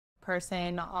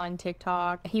person on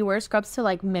TikTok. He wears scrubs to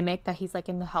like mimic that he's like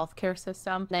in the healthcare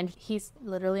system. Then he's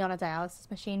literally on a dialysis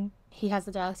machine. He has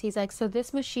a dialysis. He's like, so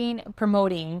this machine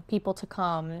promoting people to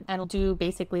come and do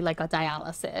basically like a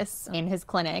dialysis in his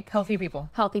clinic. Healthy people.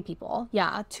 Healthy people.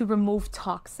 Yeah. To remove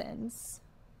toxins.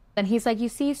 And he's like, you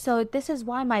see, so this is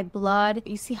why my blood,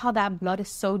 you see how that blood is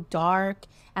so dark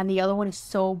and the other one is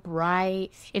so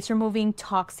bright. It's removing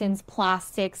toxins,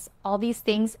 plastics, all these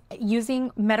things,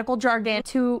 using medical jargon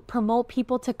to promote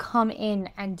people to come in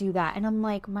and do that. And I'm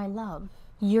like, my love,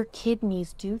 your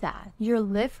kidneys do that. Your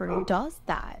liver does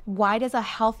that. Why does a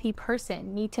healthy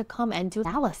person need to come and do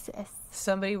dialysis?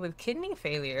 Somebody with kidney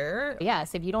failure.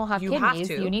 Yes, if you don't have kidneys,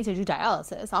 you need to do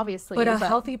dialysis, obviously. But a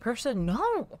healthy person,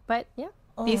 no. But yeah.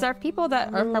 These are people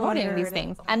that are promoting these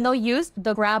things. And they'll use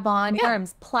the grab-on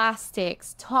terms,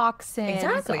 plastics, toxins,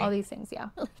 all these things, yeah.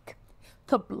 Like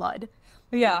the blood.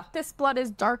 Yeah. This blood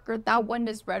is darker, that one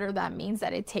is redder. That means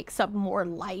that it takes up more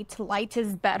light. Light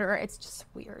is better. It's just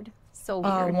weird. So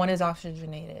weird. One is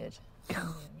oxygenated.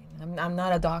 I'm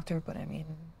not a doctor, but I mean...